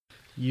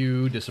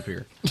You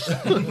disappear.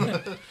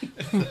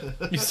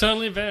 You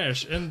suddenly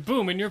vanish, and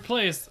boom, in your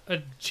place, a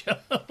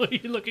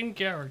jelly-looking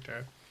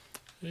character.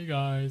 Hey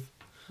guys.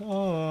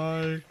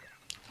 Hi.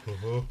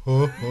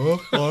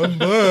 I'm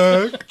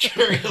back.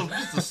 Cherry Hill's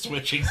just a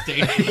switching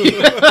station.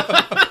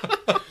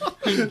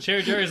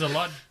 Cherry Jerry's a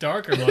lot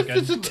darker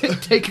looking.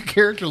 Take a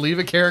character, leave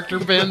a character,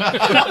 Ben.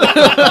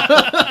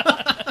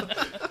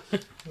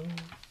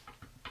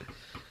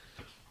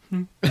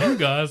 You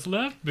guys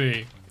left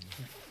me.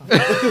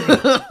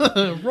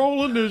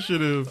 Roll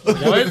initiative.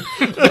 What?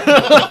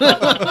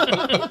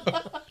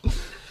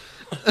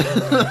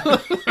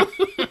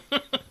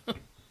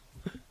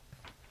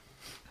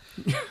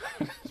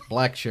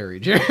 Black cherry,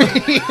 Jerry.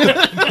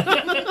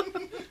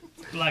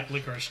 Black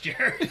licorice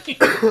Jerry.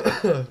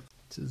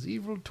 It's his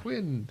evil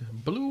twin,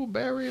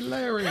 Blueberry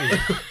Larry.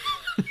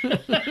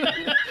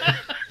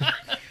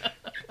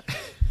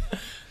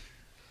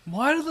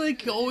 Why do they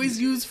always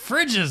use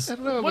fridges? I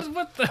don't know.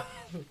 What the?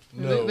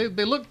 No.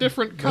 They look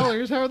different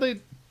colors. How are they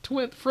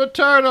twin?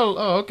 Fraternal.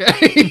 Oh,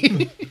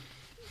 okay.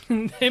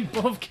 They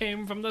both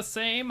came from the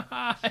same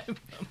hive.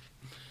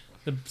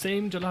 The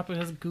same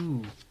jalapeno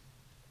goo.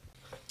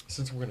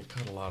 Since we're going to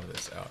cut a lot of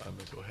this out, I'm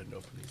going to go ahead and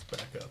open these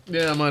back up.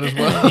 Yeah, might as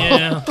well.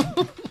 Yeah.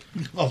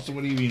 Also,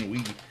 what do you mean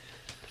we?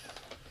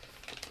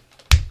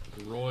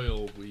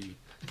 Royal we.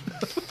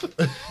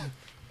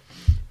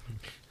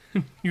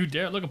 You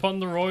dare look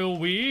upon the royal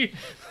we?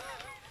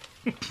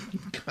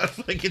 God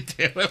fucking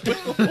damn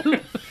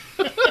it.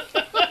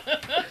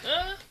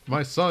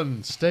 My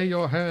son, stay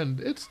your hand.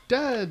 It's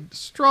dead.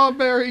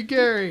 Strawberry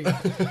Gary.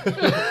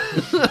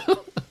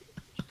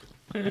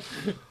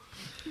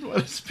 What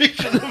a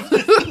fiction of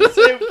this is the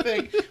same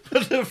thing,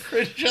 but the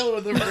fridge jello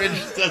in the fridge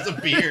just has a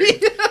beard.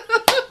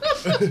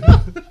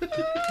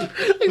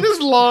 Like this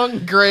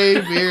long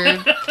gray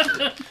beard.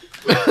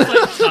 It's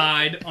like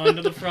tied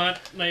onto the front,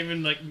 not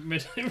even like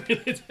really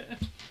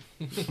attached.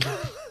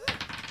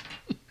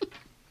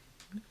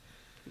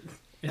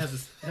 It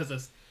has a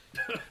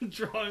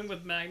drawing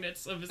with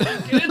magnets of his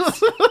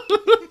kids.